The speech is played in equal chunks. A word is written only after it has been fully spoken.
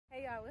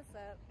y'all, what's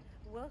up?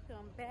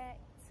 Welcome back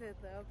to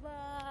the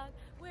vlog.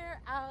 We're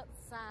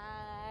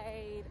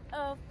outside,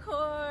 of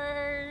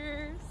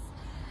course.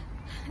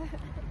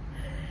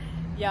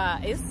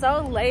 Y'all, it's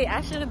so late.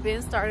 I should have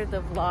been started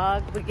the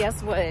vlog, but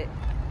guess what?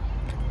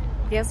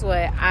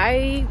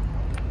 I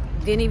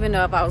didn't even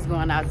know if I was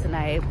going out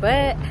tonight,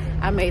 but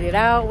I made it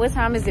out. What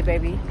time is it,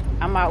 baby?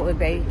 I'm out with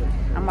babe.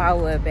 I'm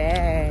out with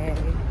babe.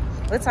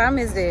 What time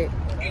is it?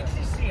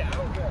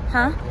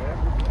 Huh?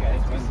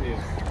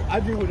 I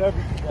do whatever.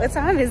 What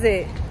time is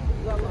it?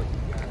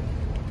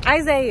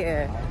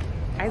 Isaiah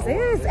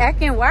is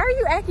acting. Why are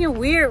you acting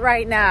weird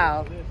right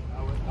now?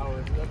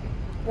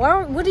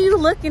 What are you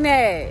looking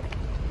at?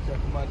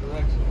 Checking my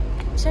direction.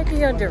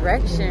 Checking your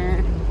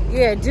direction.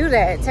 Yeah, do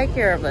that. Take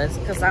care of us,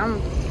 cause I'm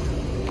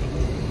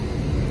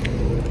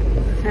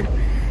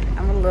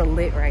a little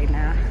lit right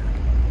now.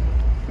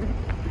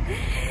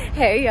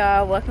 Hey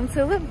y'all, welcome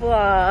to the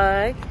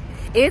vlog.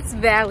 It's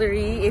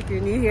Valerie. If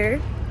you're new here,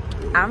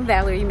 I'm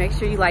Valerie. Make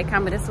sure you like,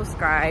 comment, and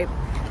subscribe.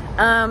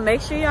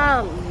 Make sure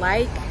y'all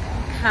like,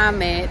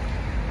 comment,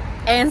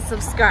 and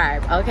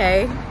subscribe,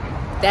 okay?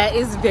 That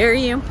is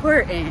very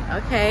important,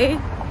 okay?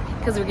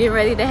 Because we're getting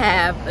ready to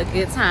have a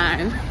good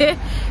time.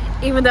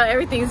 Even though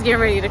everything's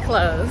getting ready to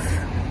close.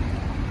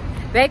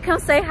 Babe, come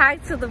say hi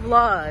to the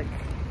vlog.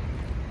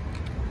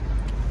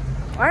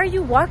 Why are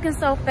you walking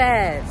so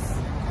fast?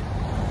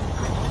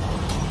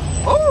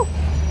 Oh!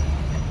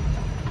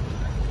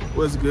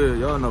 What's good?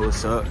 Y'all know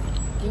what's up.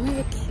 Give me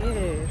a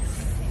kiss.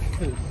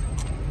 Y'all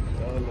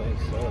know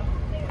what's up.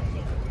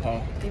 Huh?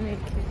 Give me a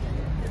kiss.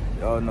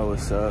 Y'all know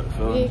what's up.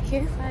 Give me a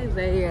kiss,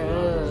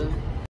 Isaiah.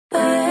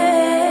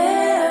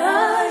 Where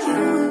are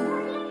you?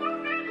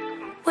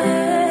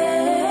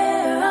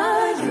 Where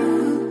are you?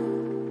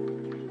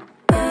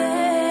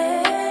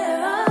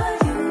 Where are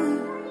you?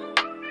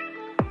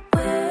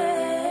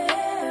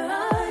 Where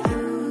are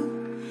you?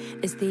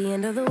 It's the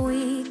end of the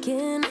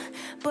weekend,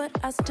 but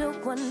I still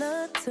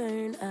wanna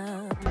turn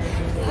up.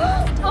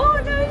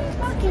 Oh no, you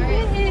fucking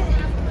did it.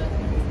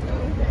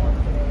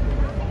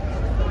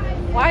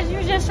 Why'd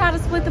you just try to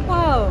split the pole?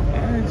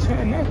 I ain't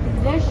trying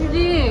nothing. Yes, you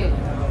did.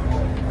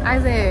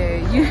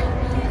 Isaiah,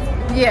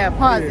 yeah,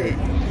 pause it.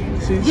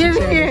 Give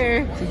me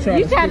here.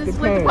 You tried to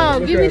split the pole.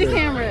 Give me the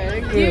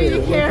camera. Give me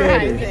the camera,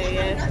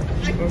 Isaiah.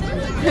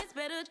 It's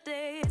better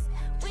days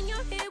when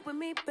you're here with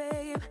me,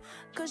 babe.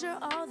 Cause you're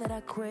all that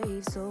I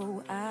crave.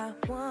 So I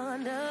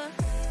wonder,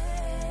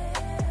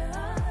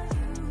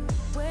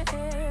 where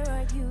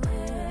are you?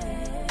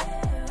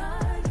 Where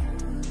are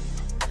you?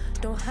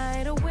 Don't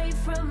hide away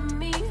from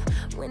me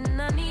when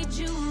I need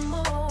you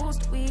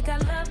most. We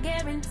got love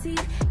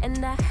guaranteed,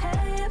 and I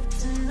have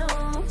to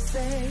know.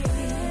 Say,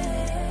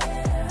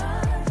 where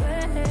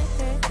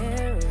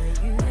are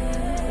you?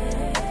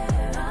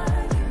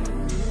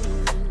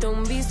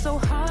 Don't be so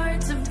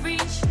hard to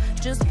reach.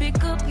 Just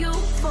pick up your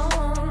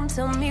phone.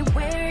 Tell me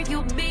where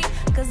you'll be,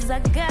 cause I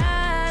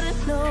gotta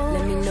know.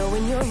 Let me know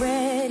when you're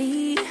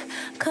ready,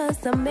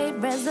 cause I made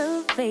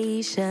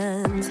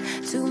reservations.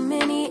 Too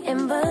many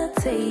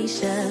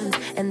invitations,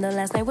 and the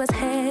last night was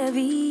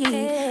heavy.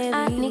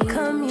 I need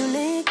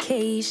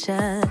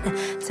communication.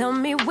 Tell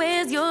me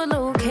where's your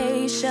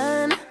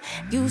location.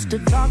 Used to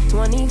talk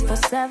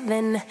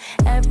 24/7,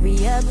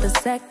 every other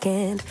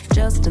second,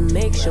 just to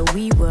make sure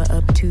we were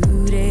up to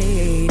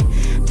date.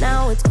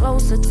 Now it's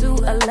closer to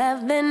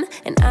 11,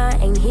 and I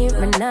ain't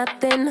hearing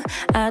nothing.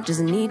 I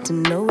just need to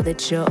know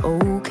that you're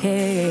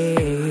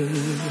okay.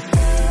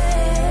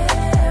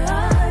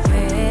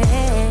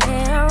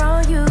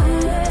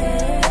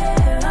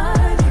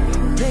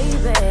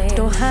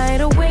 Don't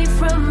hide away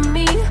from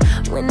me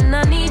when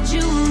I need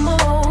you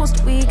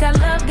most. We got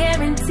love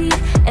guaranteed,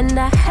 and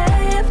I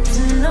have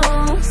to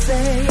know.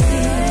 Say,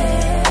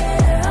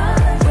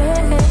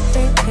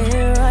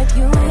 where are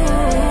you?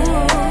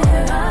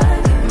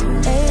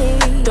 Hey,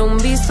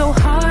 don't be so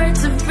hard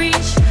to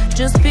reach.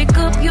 Just pick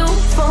up your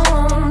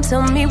phone.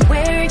 Tell me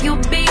where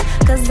you'll be,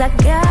 cause I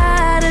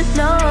gotta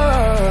know.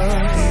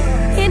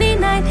 Any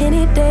night,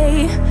 any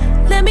day,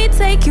 let me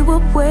take you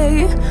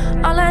away.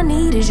 All I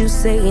need is you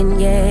saying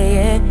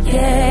yeah, yeah,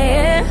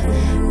 yeah.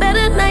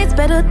 Better nights,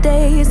 better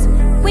days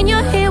when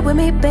you're here with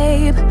me,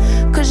 babe.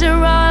 Cause you're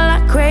all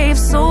I crave.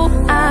 So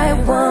I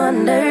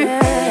wonder,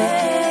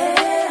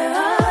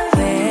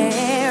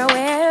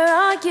 where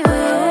are you?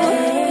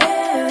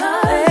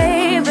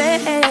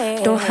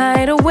 Baby, don't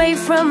hide away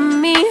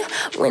from me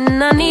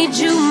when I need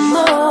you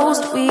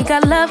most. We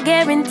got love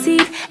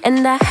guaranteed,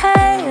 and I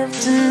have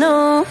to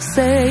know.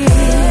 Say,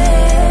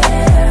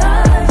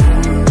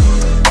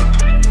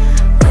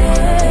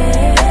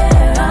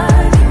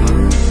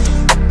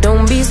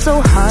 don't be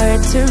so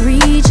hard to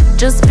reach.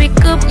 Just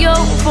pick up your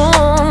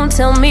phone.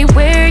 Tell me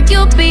where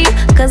you'll be,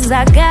 cause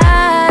I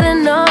gotta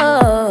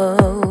know.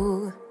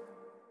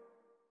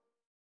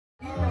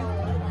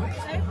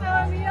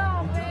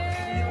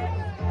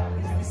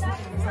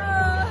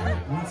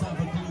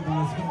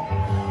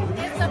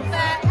 It's a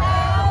fat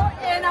hole,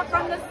 and I'm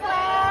from the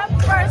slab.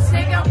 First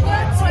nigga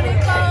put 20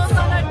 clothes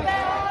on a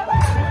bed.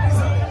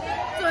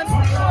 20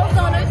 clothes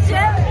on a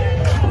jet.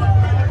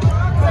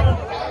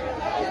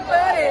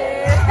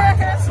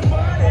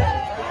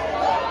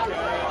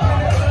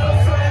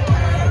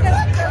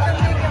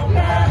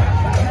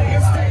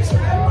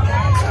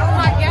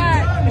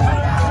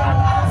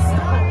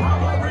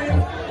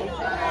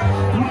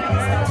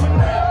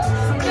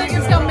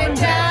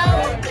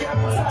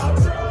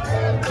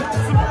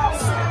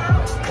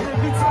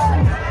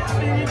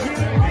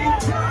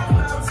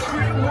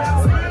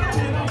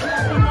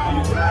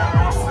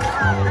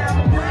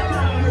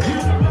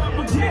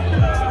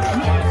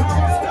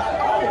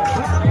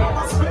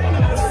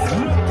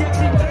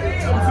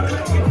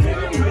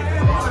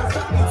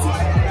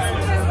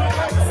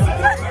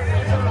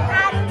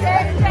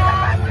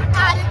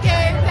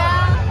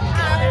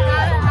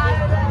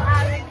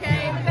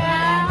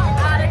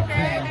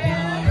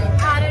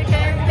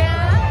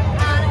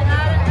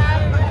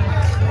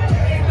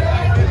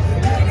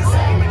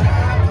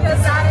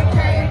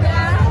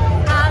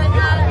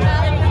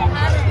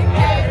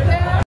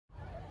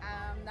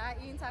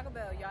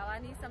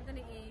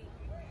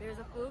 street. There's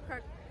a food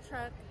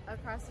truck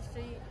across the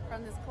street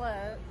from this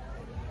club.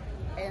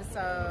 And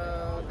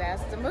so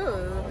that's the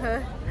move.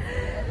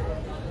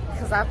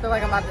 Because I feel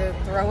like I'm about to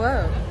throw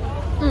up.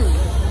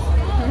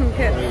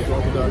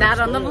 Not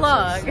on the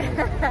vlog.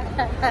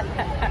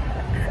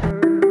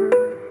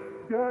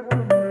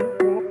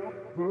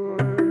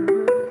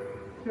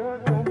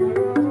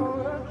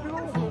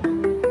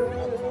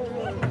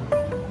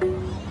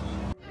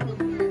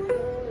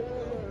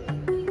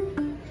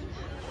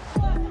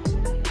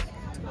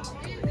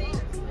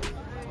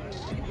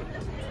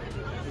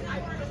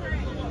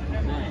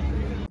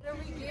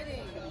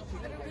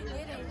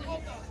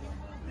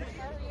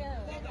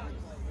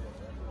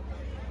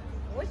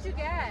 What you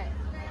got?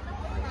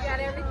 You got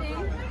everything?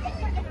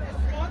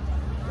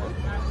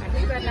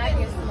 You better not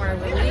get somewhere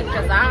with me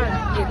because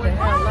I'll get the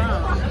hell on.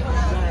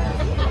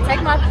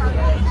 Take my...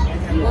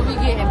 What we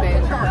getting,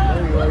 babe?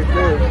 Right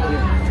there.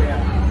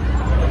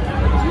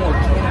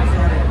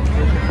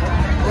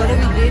 What are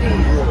we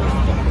getting?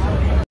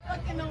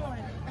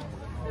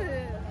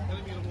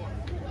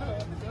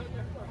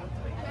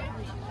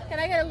 Can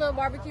I get a little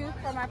barbecue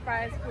for my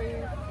fries,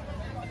 please?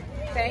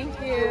 Thank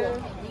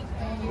you.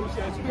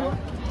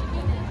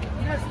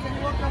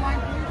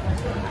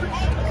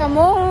 Come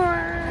on.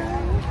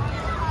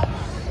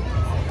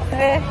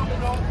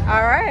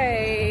 All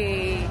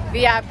right.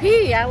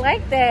 VIP, I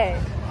like that.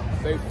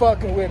 They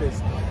fucking with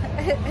us.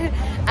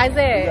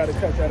 Isaiah. You gotta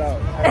cut that out.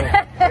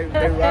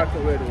 They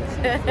rocking with us.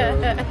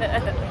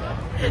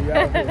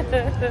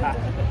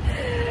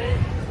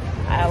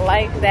 I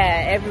like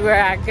that.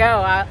 Everywhere I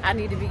go, I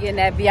need to be getting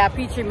that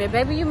VIP treatment.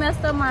 Baby, you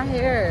messed up my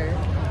hair.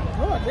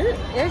 Oh, I did?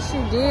 Yes,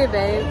 you did,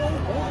 babe.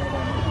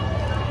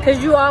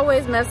 Because you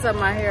always mess up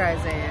my hair,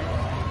 Isaiah.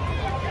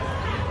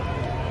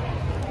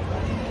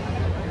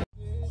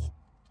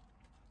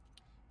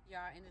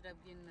 Y'all ended up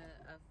getting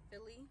a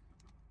Philly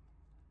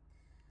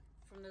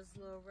from this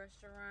little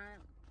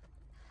restaurant.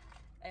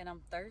 And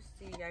I'm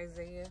thirsty,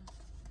 Isaiah.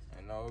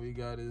 And all we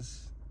got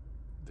is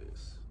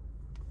this.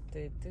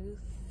 The Douce.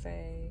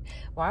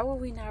 Why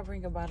would we not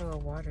bring a bottle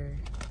of water?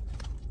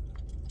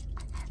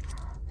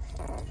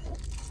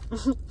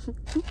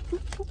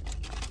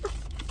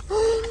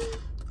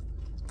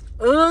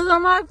 It was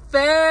on my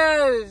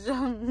face.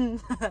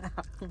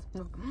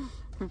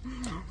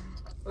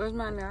 Where's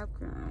my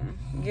napkin?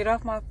 Get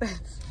off my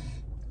face.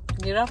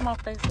 Get off my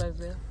face,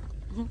 Isaiah.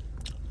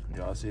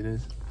 Y'all see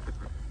this?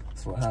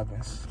 That's what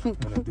happens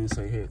when a Douce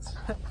hits.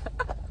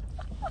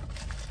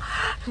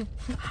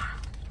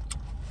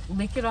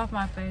 Lick it off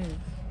my face.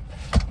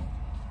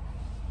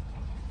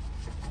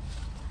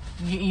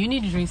 You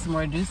need to drink some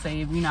more Douce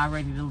if you're not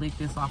ready to lick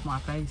this off my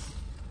face.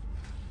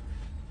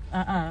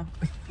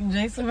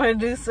 Drink some more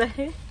Douce.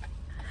 Drink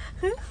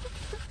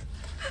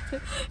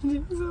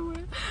some more.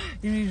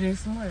 You need to drink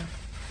some more.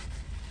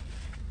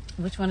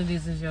 Which one of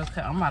these is your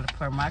cup? I'm about to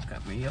pour my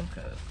cup in your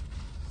cup.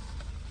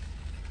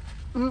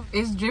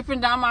 It's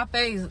dripping down my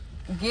face.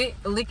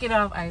 Lick it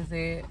off,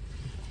 Isaiah.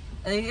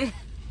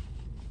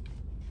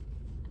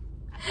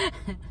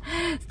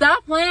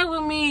 Stop playing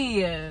with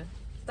me.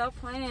 Stop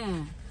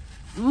playing.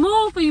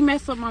 Move or you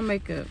mess up my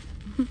makeup.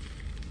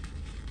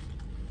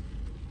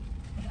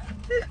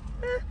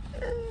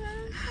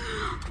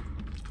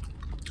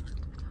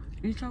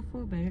 Eat your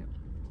food, babe.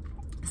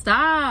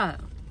 Stop.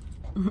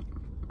 Hi,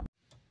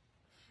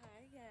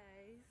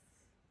 guys.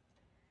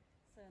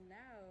 So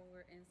now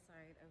we're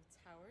inside of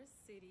Tower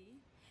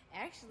City.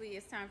 Actually,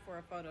 it's time for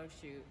a photo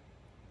shoot.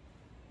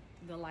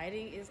 The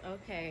lighting is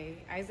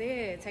okay.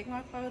 Isaiah, take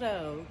my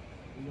photo.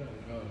 You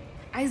gotta go.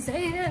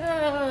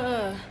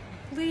 Isaiah,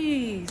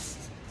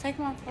 please take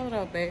my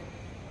photo, babe.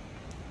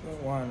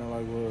 Don't whine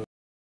like what?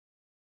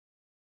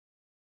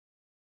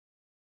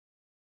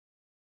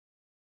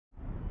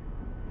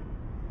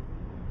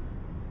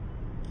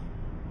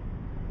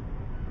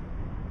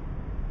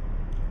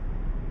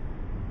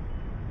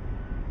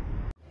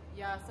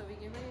 Y'all, so we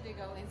get ready to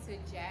go into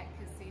Jack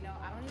Casino.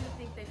 I don't even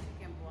think that you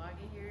can vlog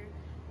in here,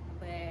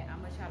 but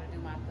I'm gonna try to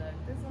do my thug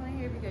this one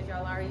here because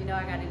y'all already know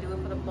I gotta do it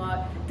for the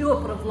vlog. Do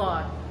it for the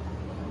vlog.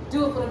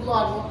 Do it for the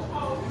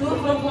vlog. Do it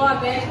for the vlog,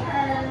 babe.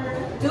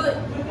 Do it.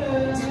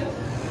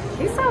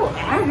 He's so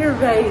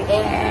aggravated.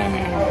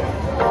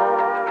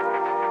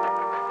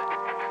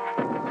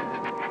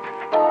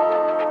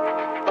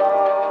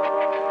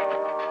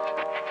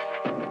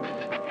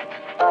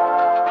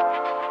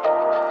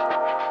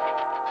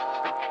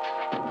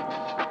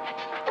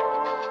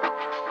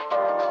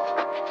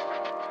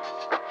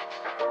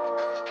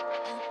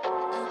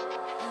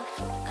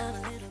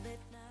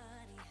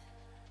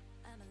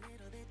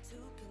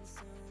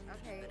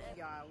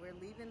 We're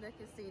leaving the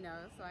casino,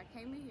 so I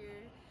came in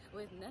here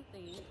with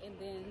nothing, and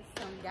then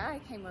some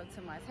guy came up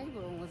to my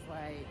table and was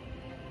like,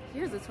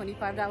 here's a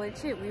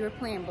 $25 chip. We were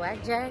playing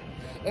blackjack,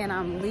 and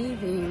I'm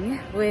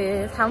leaving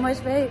with how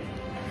much, babe?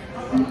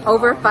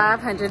 Over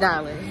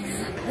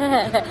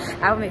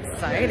 $500. I'm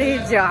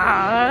excited,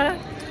 y'all.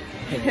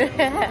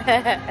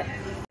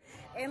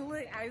 And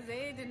look,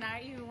 Isaiah did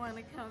not even want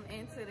to come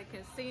into the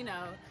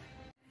casino.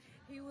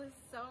 He was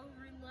so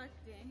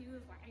reluctant. He You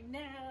was like,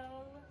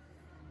 no.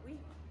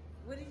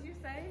 What did you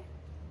say?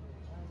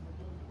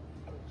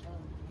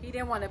 He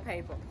didn't want to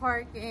pay for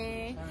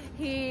parking.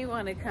 He didn't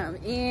want to come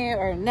in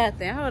or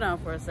nothing. Hold on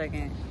for a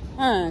second.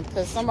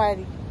 Because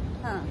somebody,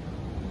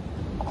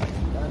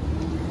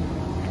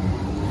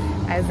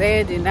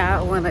 Isaiah did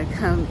not want to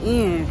come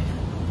in.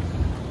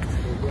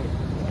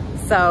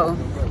 So,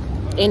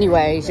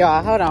 anyways,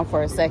 y'all, hold on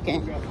for a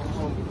second.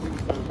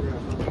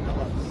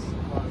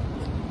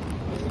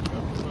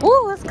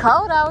 Ooh, it's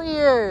cold out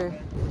here.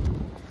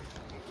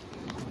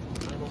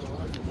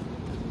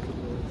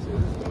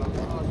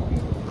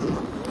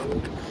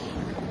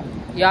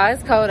 Y'all,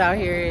 it's cold out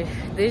here.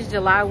 This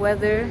July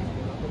weather.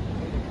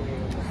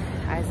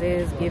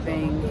 Isaiah's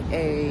giving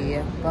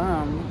a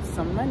bum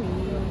some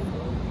money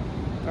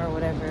or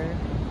whatever.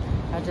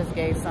 I just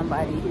gave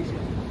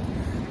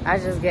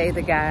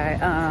the guy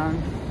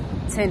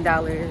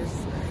 $10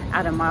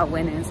 out of my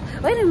winnings.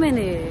 Wait a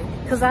minute,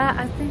 because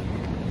I think,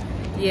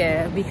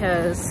 yeah,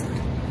 because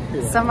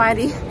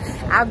somebody,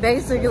 I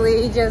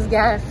basically just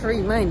got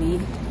free money.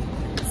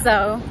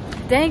 So,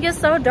 dang, it's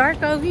so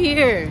dark over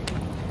here.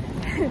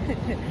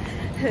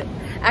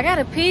 I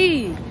gotta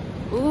pee.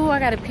 Ooh, I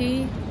gotta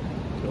pee.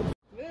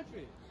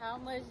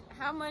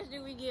 How much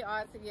do we get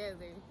all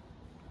together?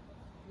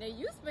 Now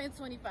you spent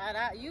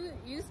 $25.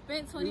 You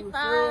spent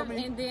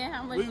 $25, and then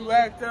how much? We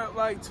racked up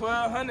like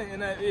 $1,200 in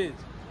that itch.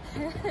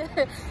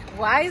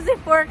 Why is it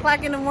 4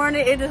 o'clock in the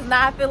morning? It does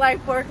not feel like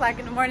 4 o'clock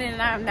in the morning,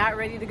 and I'm not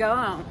ready to go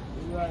home.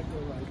 We racked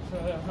up like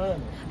 $1,200.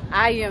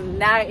 I am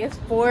not. It's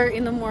 4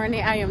 in the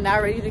morning. I am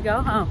not ready to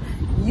go home.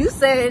 You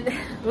said,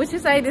 what you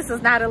say? This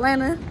is not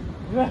Atlanta.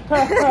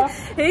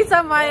 He's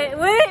talking about,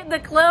 wait, the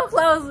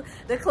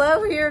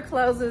club here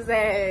closes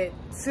at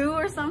 2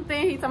 or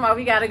something. He's talking about,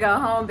 we gotta go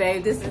home,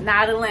 babe. This is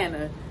not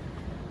Atlanta.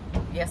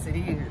 Yes, it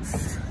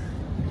is.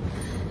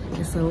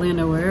 It's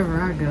Atlanta wherever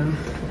I go.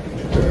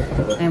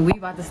 And we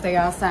about to stay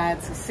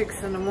outside till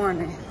 6 in the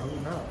morning.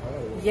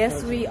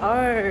 Yes, we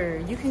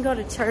are. You can go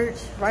to church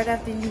right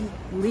after you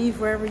leave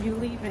wherever you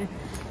leaving.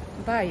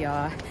 Bye,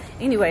 y'all.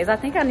 Anyways, I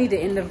think I need to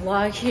end the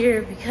vlog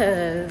here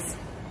because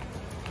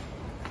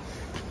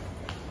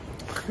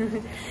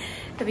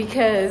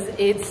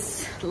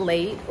it's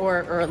late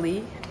or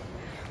early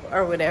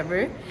or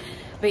whatever.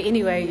 But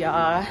anyway,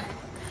 y'all,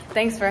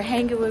 thanks for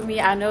hanging with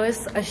me. I know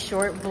it's a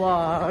short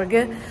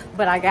vlog,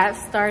 but I got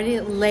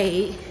started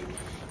late.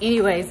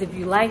 Anyways, if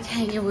you liked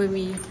hanging with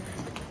me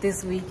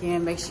this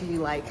weekend, make sure you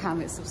like,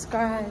 comment,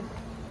 subscribe,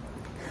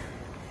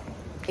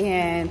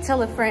 and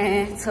tell a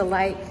friend to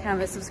like,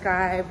 comment,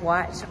 subscribe,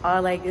 watch,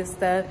 all that good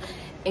stuff,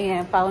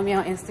 and follow me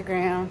on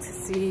Instagram to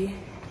see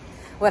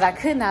what I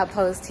could not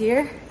post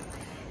here.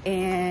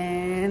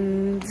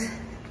 And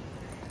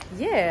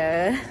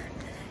yeah,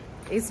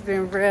 it's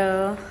been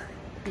real.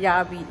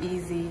 Y'all be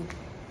easy.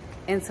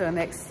 Until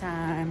next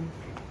time.